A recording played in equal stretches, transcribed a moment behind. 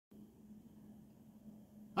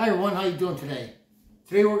Hi everyone, how you doing today?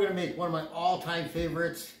 Today we're going to make one of my all-time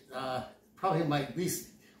favorites, probably my at least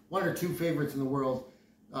one or two favorites in the world,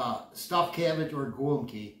 stuffed cabbage or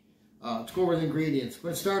Golumpki. Let's go over the ingredients. We're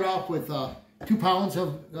going to start off with 2 pounds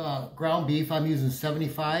of ground beef. I'm using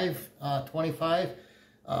 75/25.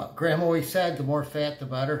 Grandma always said the more fat the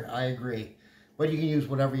better. I agree. But you can use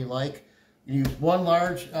whatever you like. You use 1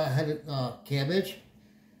 large headed cabbage.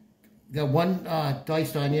 Got 1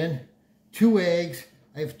 diced onion, 2 eggs.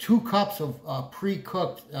 I have 2 cups of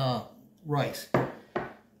pre-cooked rice. I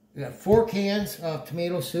got 4 cans of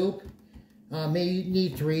tomato soup. May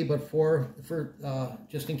need 3, but 4 for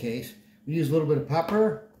just in case. We use a little bit of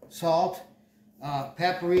pepper, salt,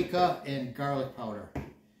 paprika, and garlic powder.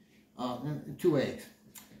 And 2 eggs.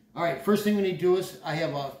 All right, first thing we need to do is I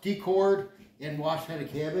have a decored and washed head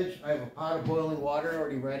of cabbage. I have a pot of boiling water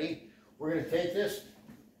already ready. We're going to take this,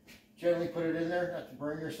 gently put it in there, not to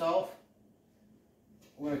burn yourself.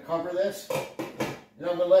 I'm going to cover this, and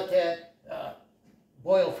I'm going to let that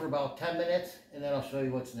boil for about 10 minutes, and then I'll show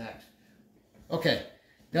you what's next. Okay,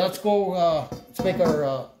 now let's go, let's make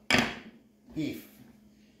our beef,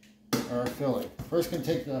 our filling. First, going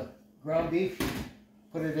to take the ground beef,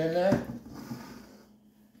 put it in there.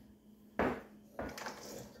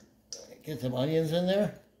 Get some onions in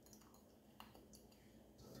there.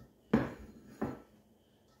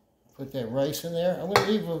 Put that rice in there. I'm going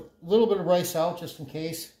to leave a little bit of rice out just in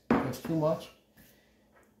case it's too much.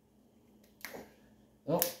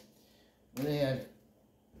 Nope. I'm going to add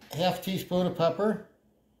 ½ teaspoon of pepper.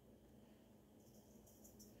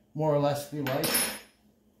 More or less if you like.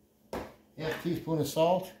 ½ teaspoon of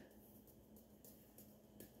salt.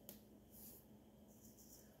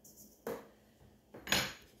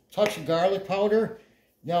 Touch of garlic powder.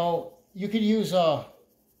 Now, you could use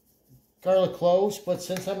garlic cloves, but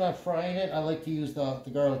since I'm not frying it, I like to use the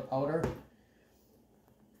garlic powder.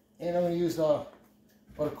 And I'm going to use about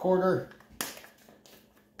a 1/4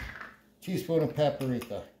 teaspoon of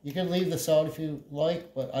paprika. You can leave this out if you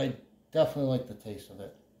like, but I definitely like the taste of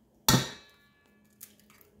it.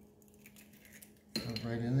 Put it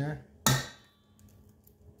right in there.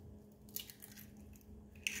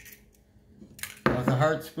 With a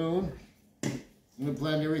hard spoon, I'm going to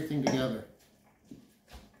blend everything together.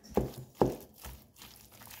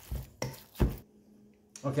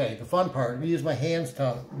 Okay, the fun part, I'm going to use my hands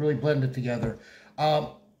to really blend it together.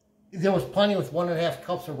 There was plenty with 1½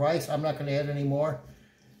 cups of rice. I'm not going to add any more.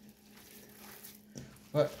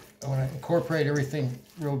 But I want to incorporate everything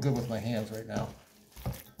real good with my hands right now.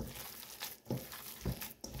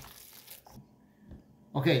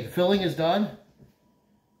 Okay, the filling is done.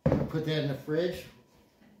 I'm going to put that in the fridge.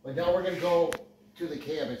 But now we're going to go to the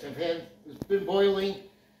cabbage. It's been boiling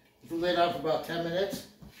with the lid on for about 10 minutes.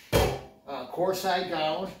 Core side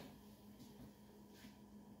down.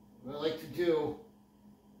 What I like to do,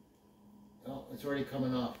 oh, it's already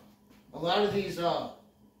coming off. A lot of these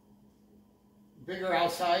bigger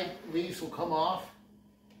outside leaves will come off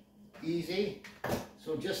easy.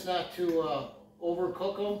 So just not to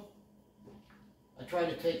overcook them, I try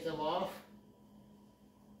to take them off.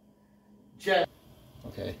 Okay,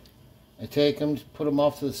 I take them, put them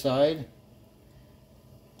off to the side,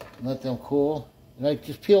 let them cool. And I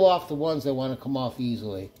just peel off the ones that want to come off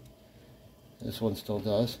easily. This one still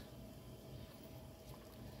does.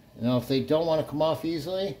 Now if they don't want to come off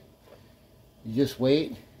easily, you just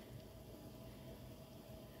wait.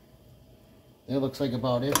 That looks like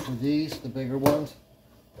about it for these, the bigger ones.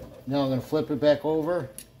 Now I'm going to flip it back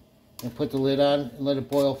over and put the lid on and let it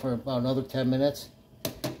boil for about another 10 minutes.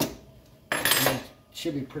 And it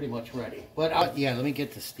should be pretty much ready. But yeah, let me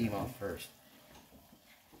get the steam off first.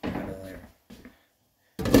 Out of there.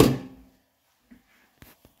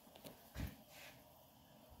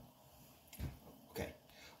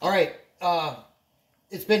 All right,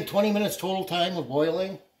 it's been 20 minutes total time of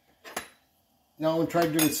boiling. Now I'm going to try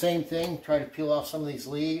to do the same thing, try to peel off some of these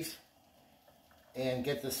leaves and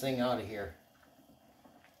get this thing out of here.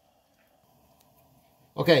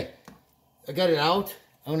 Okay, I got it out.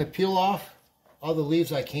 I'm going to peel off all the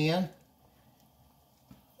leaves I can.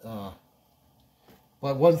 But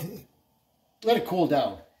one thing, let it cool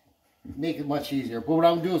down, make it much easier. But what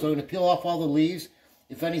I'm going to do is I'm going to peel off all the leaves.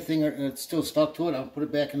 If anything it's still stuck to it, I'll put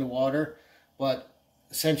it back in the water. But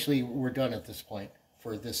essentially, we're done at this point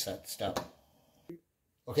for this step.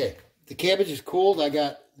 Okay, the cabbage is cooled. I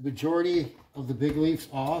got the majority of the big leaves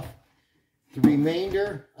off. The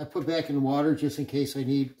remainder, I put back in the water just in case I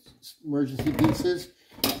need emergency pieces.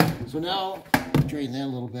 So now, drain that a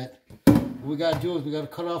little bit. What we got to do is we got to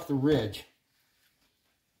cut off the ridge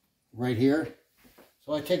right here.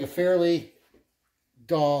 So I take a fairly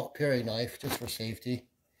dull paring knife just for safety.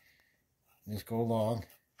 Just go along.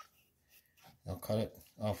 I'll cut it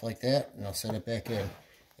off like that, and I'll set it back in.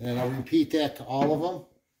 And then I'll repeat that to all of them.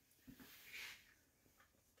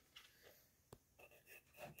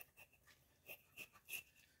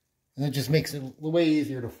 And it just makes it way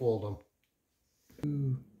easier to fold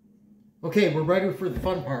them. Okay, we're ready for the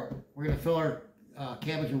fun part. We're going to fill our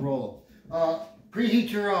cabbage and roll them.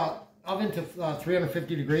 Preheat your oven to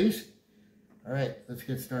 350 degrees. All right, let's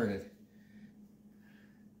get started.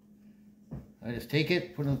 I just take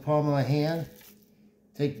it, put it in the palm of my hand,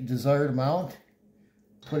 take the desired amount,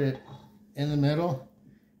 put it in the middle,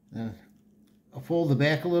 then I'll fold the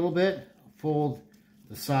back a little bit, fold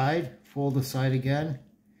the side again,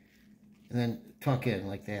 and then tuck in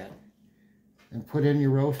like that. And put in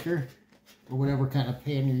your roaster, or whatever kind of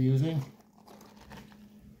pan you're using.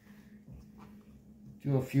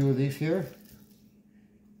 Do a few of these here.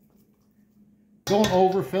 Don't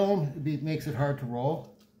overfill them, it makes it hard to roll.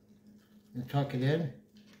 And tuck it in.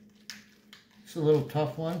 It's a little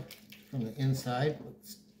tough one from the inside, but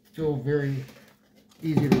still very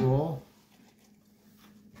easy to roll.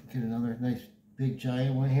 Get another nice big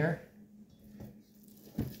giant one here.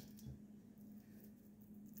 Get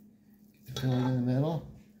the filling in the middle.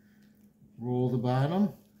 Roll the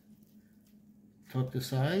bottom. Tuck the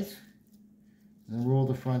sides. And then roll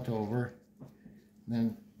the front over. And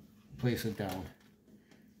then place it down.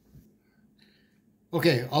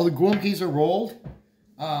 Okay, all the Golumpkis are rolled.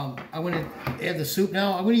 I'm going to add the soup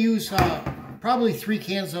now. I'm going to use probably 3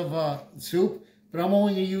 cans of soup, but I'm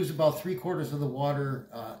only going to use about 3/4 of the water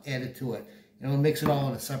added to it. And I'm going to mix it all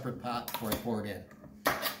in a separate pot before I pour it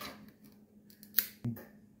in.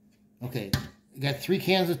 Okay, I got 3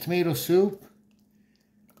 cans of tomato soup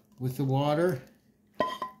with the water.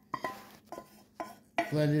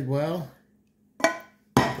 Blended well.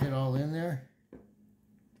 Get it all in there.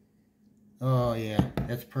 Oh yeah,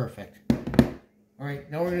 that's perfect. All right,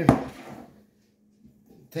 now we're gonna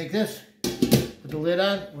take this, put the lid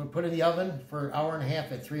on, we'll put it in the oven for an hour and a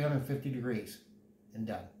half at 350 degrees, and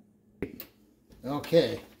done.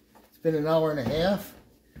 Okay, it's been an hour and a half.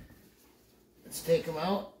 Let's take them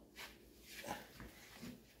out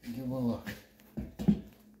and give them a look.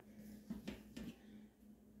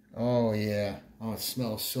 Oh yeah, oh, it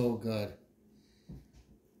smells so good.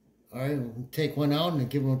 All right, we'll take one out and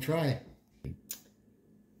give them a try.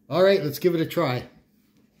 All right, let's give it a try.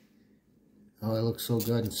 Oh, it looks so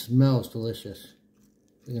good and smells delicious.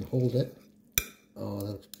 We can hold it. Oh, that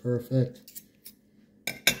looks perfect.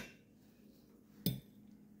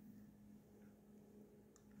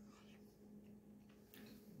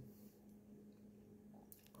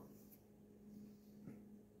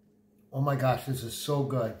 Oh my gosh, this is so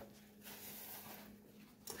good.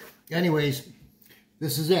 Anyways,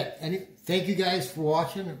 this is it. Thank you guys for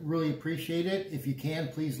watching. Really appreciate it. If you can,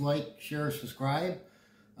 please like, share, subscribe.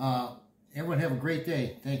 Everyone have a great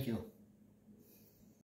day. Thank you.